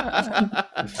flop.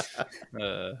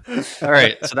 All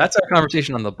right. So that's our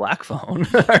conversation on the Black Phone.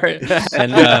 All right.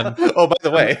 And Oh, by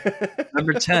the way,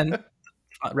 number 10,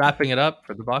 wrapping it up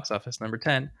for the box office, number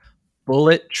 10,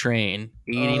 Bullet Train,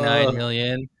 89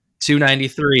 million,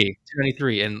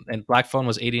 293, and Black Phone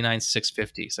was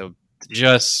 89,650. So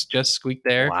just squeaked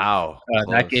there. wow,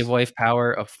 That gave Wife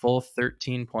Power a full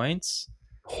 13 points,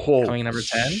 coming in number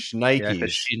 10. Yeah,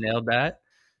 because she nailed that.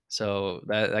 So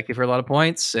that gave her a lot of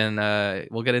points, and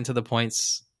we'll get into the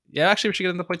points. Yeah, actually, we should get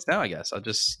into the points now. I guess I'll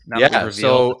just reveal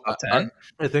so the top 10.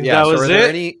 I think Yeah, that so was are there it.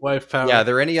 any- Wife Power. Yeah, are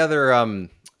there any other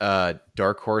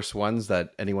dark horse ones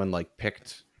that anyone like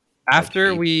picked? After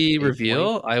eight- we 8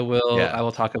 reveal, I will Yeah.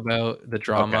 talk about the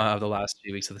drama Okay. of the last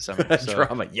few weeks of the summer. So,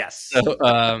 Drama, yes. so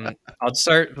I'll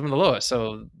start from the lowest.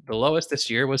 So the lowest this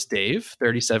year was Dave,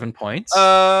 37 points.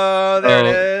 Oh, there So,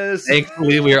 it is.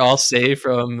 Thankfully, we are all saved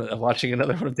from watching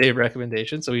another one of Dave's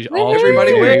recommendations. So we all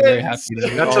Everybody very, wins. very happy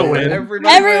to That's a win. Everyone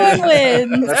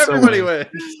wins. That's a Everybody win.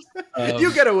 wins.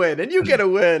 You get a win, and you get a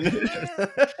win.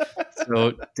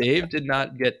 So Dave did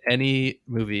not get any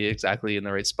movie exactly in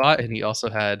the right spot, and he also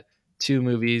had 2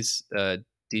 movies,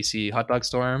 DC Hot Dog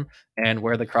Storm and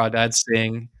Where the Crawdads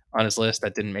Sing, on his list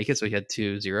that didn't make it. So he had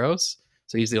 2 zeros.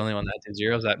 So he's the only one that had 2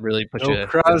 zeros. That really put No you.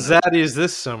 Crawzaddies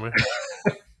this summer.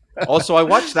 Also, I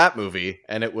watched that movie,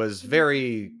 and it was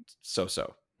very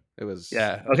so-so. It was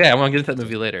Yeah. Okay. I want to get into that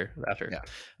movie later. After. Yeah.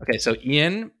 Okay. So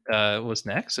Ian was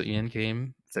next. So Ian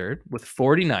came third with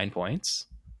 49 points.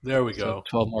 There we So go.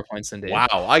 12 more points than Dave. Wow,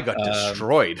 I got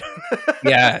destroyed.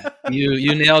 Yeah.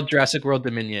 You nailed Jurassic World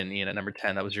Dominion, Ian, at number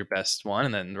 10. That was your best one.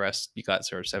 And then the rest you got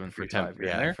sort of 7 for 5 here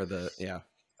and there. for the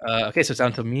Okay, so it's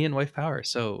down to me and Wife Power.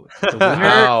 So the winner,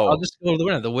 Wow. I'll just go with the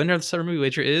winner. The winner of the summer movie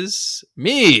wager is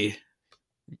me.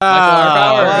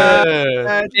 Ah,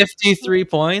 Power. 53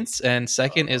 points, and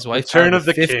second is Wife Return Power of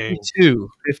the 52.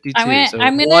 52. I'm So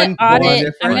gonna 1 point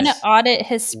audit. I'm gonna difference. audit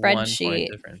his 1 point spreadsheet.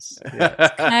 difference.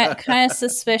 Yeah. Kind of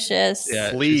suspicious. Yeah,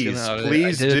 she's Please, gonna audit it.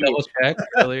 please I did a do. double check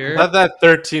earlier. I thought that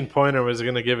 13-pointer was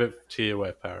going to give it to you,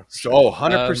 Wife Power. So,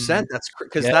 100%. That's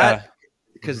because Yeah.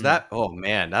 because that. Oh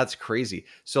man, that's crazy.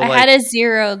 So I like, had a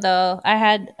 0 though. I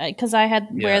had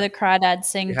Yeah. Where the Crawdads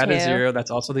Sing You too. had a 0. That's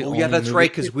also the oh only yeah, that's movie-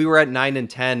 right. Because we were at 9 and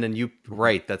 10, and you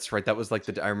right. That's right. That was like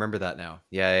I remember that now.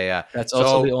 Yeah. That's So-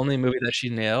 also the only movie that she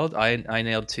nailed. I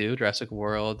nailed 2, Jurassic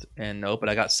World and Nope, but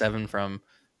I got 7 from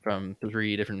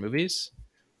 3 different movies.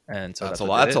 And so That's a what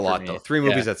lot. did That's it a for lot me. though. 3 Yeah.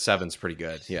 movies at 7's pretty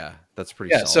good. Yeah, that's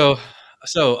pretty. Yeah, solid.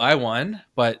 so I won,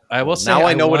 but I will say now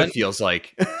I know what won, it feels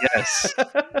like. Yes,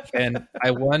 and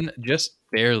I won just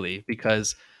barely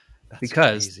because That's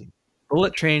crazy.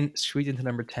 Bullet Train squeaked into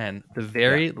number 10 the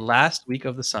very last week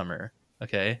of the summer.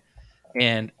 Okay,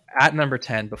 and at number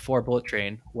 10 before Bullet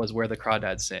Train was Where the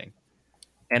Crawdads Sing,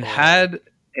 and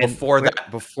before it's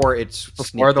before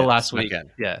sneaked the in, last snuck week. in.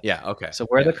 Yeah. Yeah. Okay. So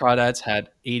Where Yeah. the Crawdads had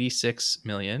 86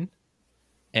 million,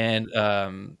 and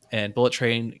Bullet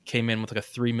Train came in with like a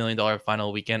 $3 million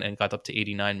final weekend and got up to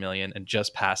 89 million and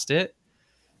just passed it.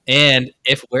 And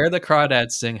if Where the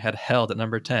Crawdads Sing had held at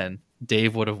number 10,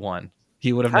 Dave would have won.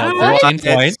 He would have nailed 13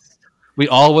 points. We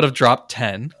all would have dropped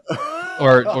 10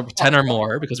 or 10 or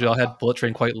more because we all had Bullet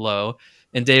Train quite low.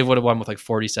 And Dave would have won with like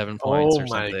 47 points Oh or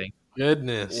my something.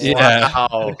 Goodness. Yeah.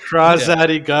 Wow.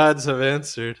 Krazadi gods have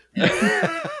answered.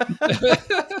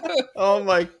 Oh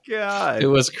my god. It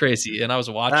was crazy, and I was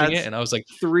watching That's it, and I was like,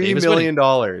 $3 Davis, million.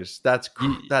 That's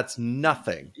You- that's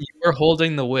nothing. you were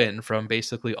holding the win from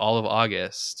basically all of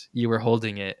August. You were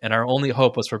holding it, and our only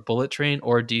hope was for Bullet Train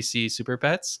or DC Super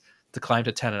Pets to climb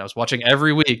to 10. And I was watching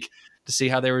every week to see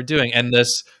how they were doing. And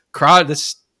this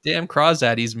damn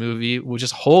Crawdaddy's movie was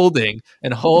just holding,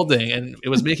 and it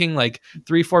was making like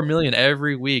 3-4 million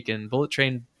every week. And Bullet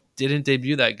Train didn't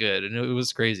debut that good, and it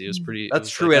was crazy. It was pretty. That's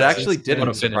was true. like, It that's actually just what a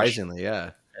didn't, finish. surprisingly.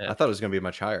 Yeah. Yeah. I thought it was going to be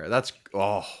much higher. That's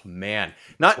man.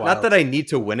 Not wild. that I need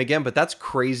to win again, but that's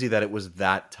crazy that it was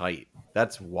that tight.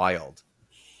 That's wild.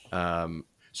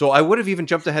 So I would have even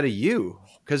jumped ahead of you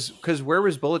because where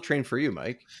was Bullet Train for you,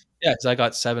 Mike? Yeah, because I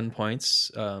got 7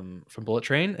 points from Bullet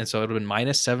Train, and so it would have been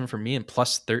 -7 for me and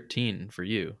 +13 for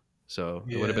you. So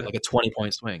it would have been like a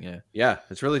 20-point swing. Yeah, Yeah,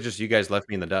 it's really just you guys left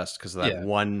me in the dust because of that Yeah.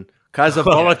 one. Because of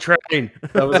Bullet Train.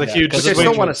 That was a Yeah, huge Which I swing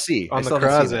still want to see. on I the still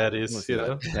haven't seen it. Krazaddies, you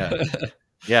know? Yeah.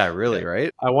 Yeah, really,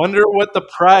 right? I wonder what the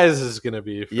prize is going to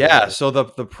be. For Yeah, that. so the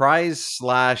prize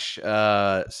slash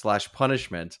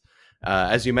punishment,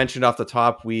 as you mentioned off the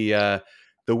top, we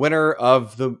the winner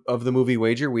of the movie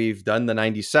wager, we've done the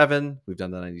 97, we've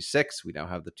done the 96, we now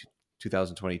have the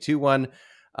 2022 one.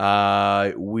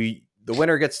 The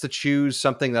winner gets to choose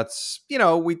something that's,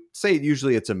 we say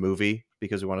usually it's a movie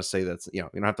because we want to say that's, you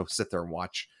don't have to sit there and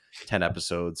watch 10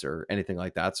 episodes or anything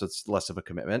like that, so it's less of a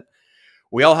commitment.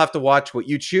 We all have to watch what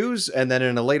you choose, and then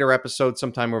in a later episode,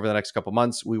 sometime over the next couple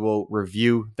months, we will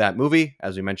review that movie.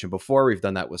 As we mentioned before, we've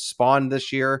done that with Spawn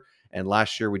this year, and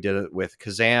last year we did it with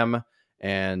Kazam,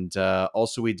 and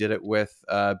also we did it with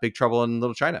Big Trouble in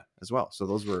Little China as well. So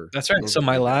that's right. those So were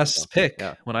my pretty last good. pick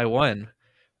Yeah. when I won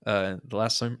the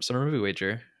last summer movie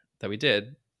wager that we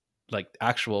did, like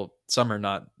actual summer,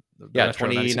 not the retro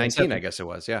 2019, 1997. I guess it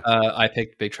was. Yeah, I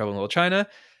picked Big Trouble in Little China.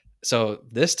 So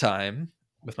this time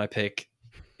with my pick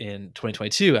in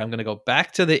 2022, I'm going to go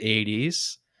back to the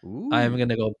 80s. I'm going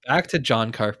to go back to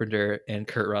John Carpenter and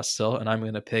Kurt Russell, and I'm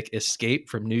going to pick Escape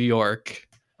from New York.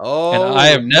 Oh, And I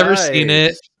have never seen it.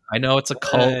 nice. I know it's a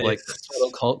cult, Nice. like a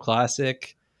total cult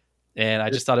classic, and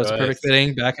I just thought it was Nice. perfect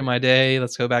fitting back in my day.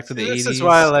 Let's go back to the 80s. This is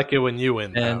why I like it when you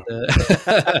win. And now.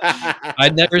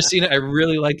 I'd never seen it. I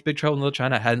really liked Big Trouble in Little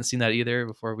China. I hadn't seen that either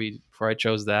before I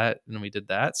chose that, and we did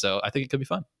that. So I think it could be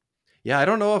fun. Yeah, I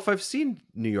don't know if I've seen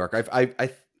New York. I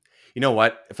you know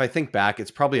what? If I think back,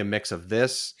 it's probably a mix of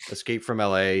this, Escape from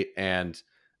LA, and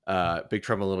Big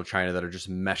Trouble in Little China that are just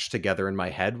meshed together in my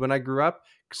head when I grew up.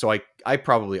 So I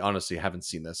probably honestly haven't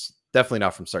seen this. Definitely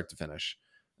not from start to finish.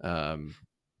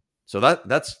 So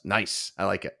that's nice. I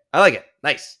like it.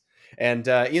 Nice. And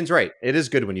Ian's right. It is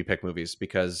good when you pick movies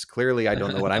because clearly I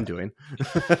don't know what I'm doing.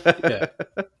 Yeah.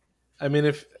 I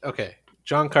mean,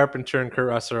 John Carpenter and Kurt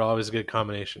Russell are always a good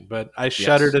combination, but I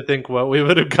shudder to think what we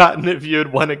would have gotten if you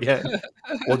had won again.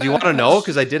 Well, do you want to know?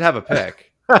 Because I did have a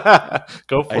pick.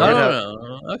 Go for I it. did have-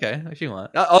 No. Okay, if you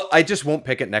want. I just won't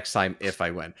pick it next time if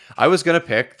I win. I was gonna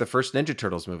pick the first Ninja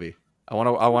Turtles movie. I want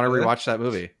to rewatch that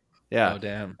movie. Yeah, Oh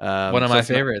damn. so One of my it's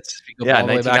not- favorites. If you go Yeah, all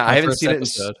the way back to I the haven't first seen it in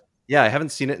episode. Yeah, I haven't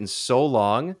seen it in so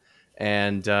long,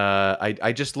 and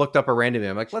I just looked up a random.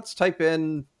 I'm like, let's type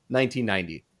in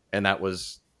 1990, and that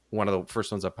was one of the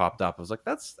first ones that popped up. I was like,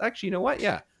 that's actually, you know what?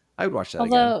 Yeah, I would watch that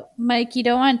again. Although, Mike, you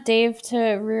don't want Dave to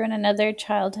ruin another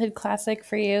childhood classic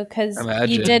for you because you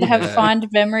Imagine, did have yeah. fond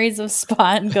memories of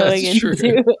Spawn going That's true.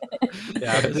 into it.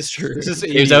 Yeah, but That's true. This is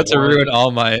Dave's out to 81. ruin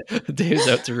all my. Dave's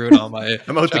out to ruin all my.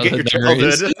 I'm out to get your childhood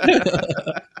memories.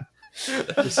 childhood.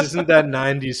 This isn't that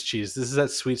 90s cheese. This is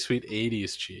that sweet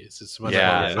 80s cheese. It's much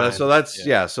Yeah, more so refined.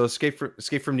 that's So Escape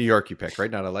from New York. You pick right,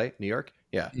 not LA, New York.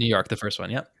 Yeah. New York, the first one.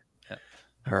 Yep.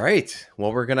 All right.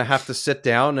 Well, we're gonna have to sit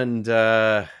down and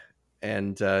I'll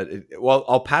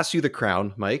pass you the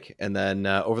crown, Mike, and then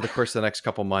over the course of the next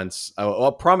couple months,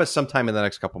 I'll promise sometime in the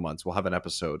next couple months we'll have an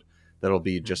episode that'll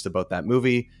be just about that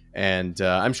movie, and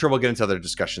I'm sure we'll get into other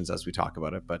discussions as we talk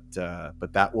about it. But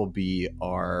that will be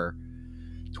our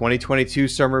 2022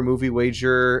 summer movie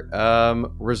wager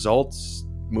results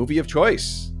movie of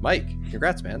choice. Mike,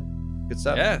 congrats, man. Good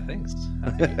stuff. Yeah. Thanks.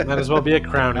 Might as well be a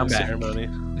crowning I'm back. ceremony.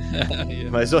 Yeah.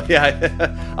 Might as well,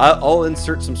 yeah. I'll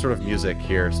insert some sort of music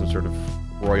here, some sort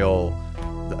of royal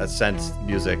ascent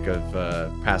music of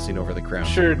passing over the crown.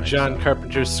 Sure, Mike, John so.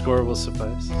 Carpenter's score will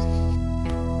suffice.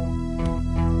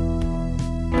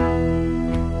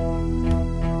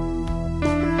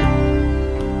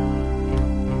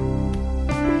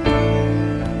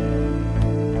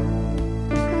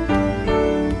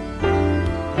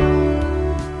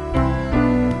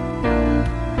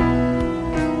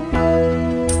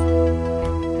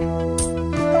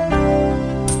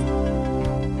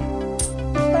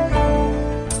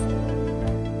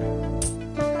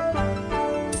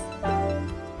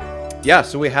 yeah,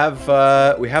 so we have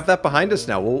that behind us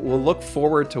now. We'll look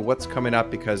forward to what's coming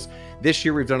up, because this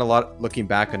year we've done a lot looking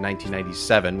back on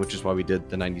 1997, which is why we did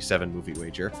the 97 movie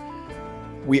wager.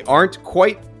 We aren't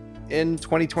quite in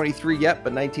 2023 yet,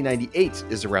 but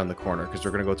 1998 is around the corner, because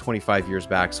we're going to go 25 years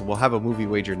back. So we'll have a movie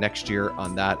wager next year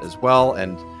on that as well,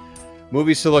 and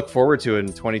movies to look forward to in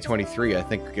 2023. I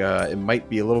think it might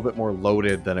be a little bit more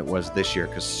loaded than it was this year,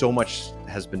 because so much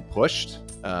has been pushed.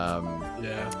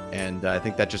 And I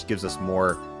think that just gives us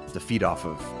more to feed off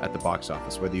of at the box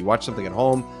office. Whether you watch something at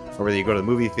home or whether you go to the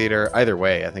movie theater, either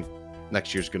way, I think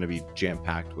next year's going to be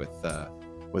jam-packed with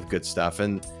good stuff.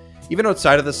 And even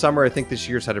outside of the summer, I think this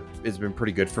year's has been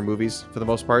pretty good for movies for the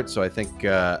most part. So I think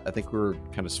we're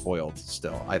kind of spoiled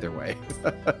still either way.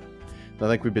 I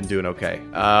think we've been doing okay.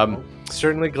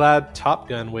 Certainly glad Top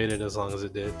Gun waited as long as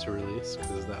it did to release,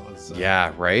 because that was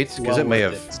yeah, right. Because it may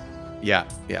have, yeah.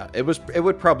 It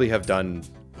would probably have done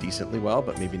decently well,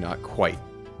 but maybe not quite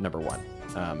number one.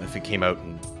 If it came out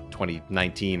in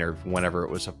 2019 or whenever it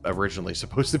was originally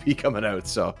supposed to be coming out.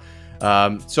 So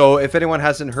if anyone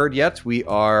hasn't heard yet, we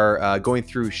are going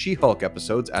through She-Hulk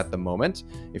episodes at the moment.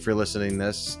 If you're listening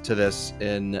to this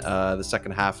in the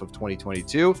second half of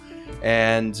 2022,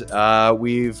 and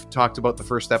we've talked about the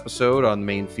first episode on the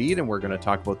main feed, and we're going to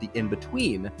talk about the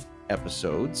in-between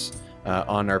episodes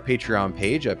on our Patreon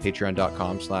page at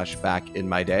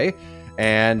patreon.com/backinmyday.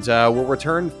 And we'll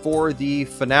return for the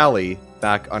finale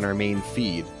back on our main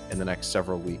feed in the next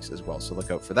several weeks as well. So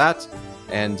look out for that.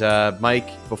 And Mike,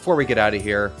 before we get out of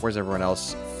here, where's everyone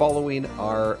else following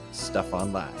our stuff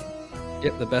online?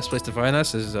 Yep, the best place to find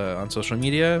us is on social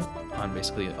media, on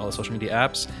basically all the social media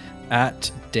apps,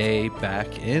 at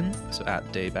DayBackIn. So at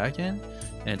DayBackIn.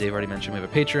 And Dave already mentioned we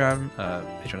have a Patreon,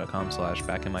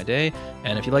 patreon.com/backinmyday.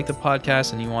 And if you like the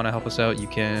podcast and you want to help us out, you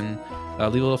can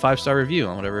leave a little 5-star review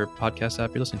on whatever podcast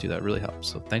app you're listening to. That really helps.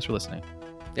 So thanks for listening.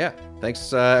 Yeah,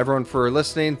 thanks everyone for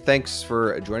listening. Thanks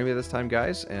for joining me this time,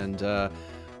 guys. And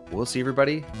we'll see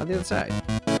everybody on the other side.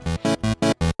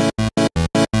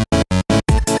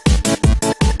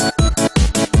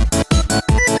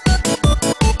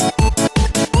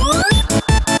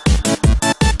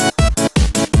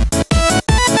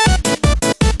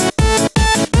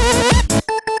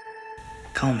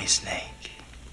 Call me Snake.